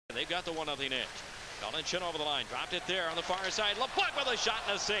They've got the 1-0 edge. Colin Chin over the line, dropped it there on the far side. Lablanc with a shot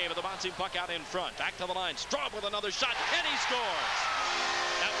and a save, and the bouncing puck out in front. Back to the line, Straub with another shot, and he scores.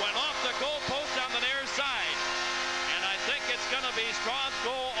 That went off the goal post on the near side, and I think it's going to be Straub's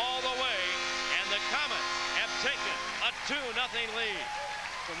goal all the way, and the Komets have taken a 2-0 lead.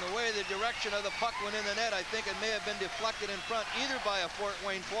 From the way the direction of the puck went in the net, I think it may have been deflected in front either by a Fort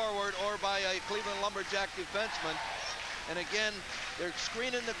Wayne forward or by a Cleveland Lumberjack defenseman. And again, they're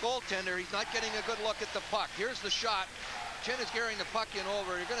screening the goaltender. He's not getting a good look at the puck. Here's the shot. Chin is carrying the puck in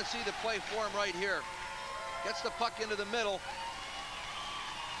over. You're going to see the play for him right here. Gets the puck into the middle.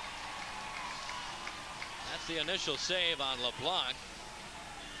 That's the initial save on Lablanc.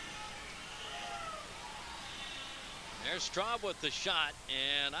 There's Straub with the shot,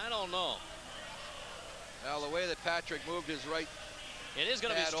 and I don't know. Well, the way that Patrick moved his right. It is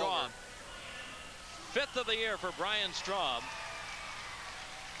going to be Straub. 5th of the year for Brian Straub.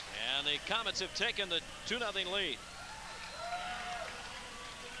 And the Komets have taken the 2-0 lead.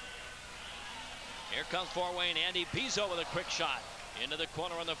 Here comes Fort Wayne. Andy Pizzo with a quick shot into the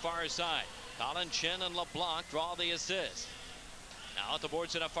corner on the far side. Colin Chin and Lablanc draw the assist. Now at the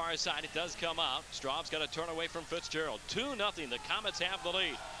boards on the far side, it does come out. Straub's got to turn away from Fitzgerald. 2-0. The Komets have the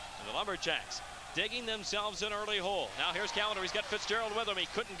lead. And the Lumberjacks digging themselves an early hole. Now here's Calendar. He's got Fitzgerald with him. He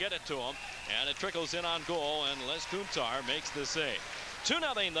couldn't get it to him. And it trickles in on goal, and Les Kumtar makes the save.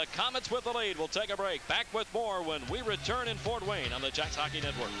 2-0. The Komets with the lead. We'll take a break. Back with more when we return in Fort Wayne on the Jacks Hockey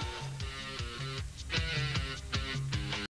Network.